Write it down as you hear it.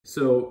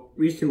So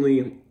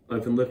recently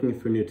I've been looking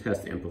for a new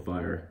test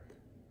amplifier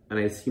and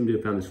I seem to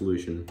have found the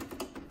solution.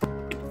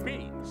 It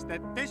means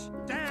that this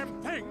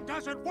damn thing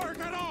doesn't work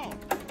at all!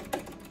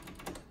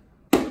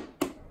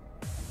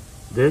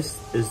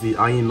 This is the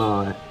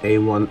Aiyima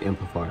A01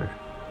 amplifier.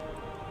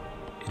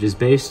 It is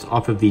based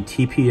off of the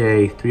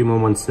TPA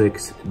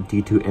 3116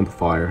 D2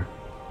 amplifier.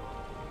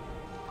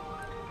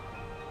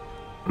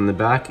 On the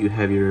back you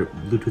have your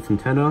Bluetooth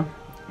antenna,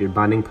 your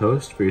binding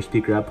post for your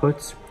speaker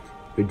outputs,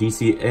 your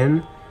DC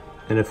in,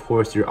 and of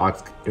course your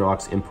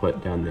aux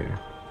input down there.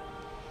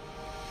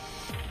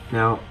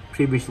 Now,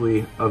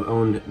 previously I've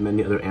owned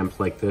many other amps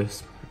like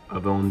this.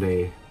 I've owned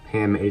a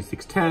PAM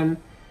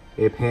 8610,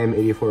 a PAM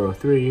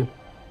 8403,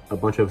 a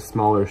bunch of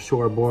smaller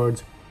Shure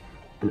boards,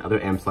 and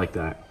other amps like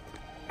that.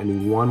 And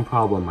the one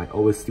problem I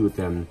always see with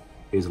them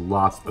is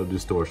lots of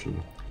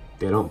distortion.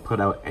 They don't put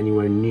out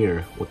anywhere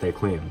near what they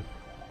claim.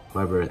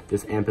 However,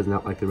 this amp is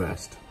not like the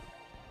rest.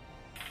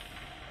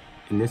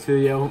 In this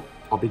video,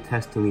 I'll be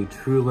testing the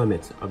true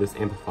limits of this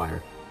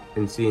amplifier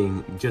and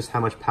seeing just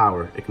how much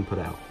power it can put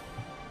out.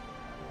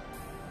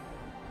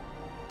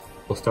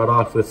 We'll start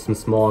off with some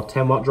small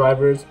 10-watt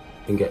drivers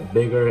and get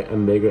bigger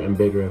and bigger and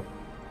bigger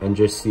and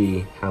just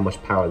see how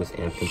much power this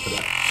amp can put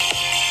out.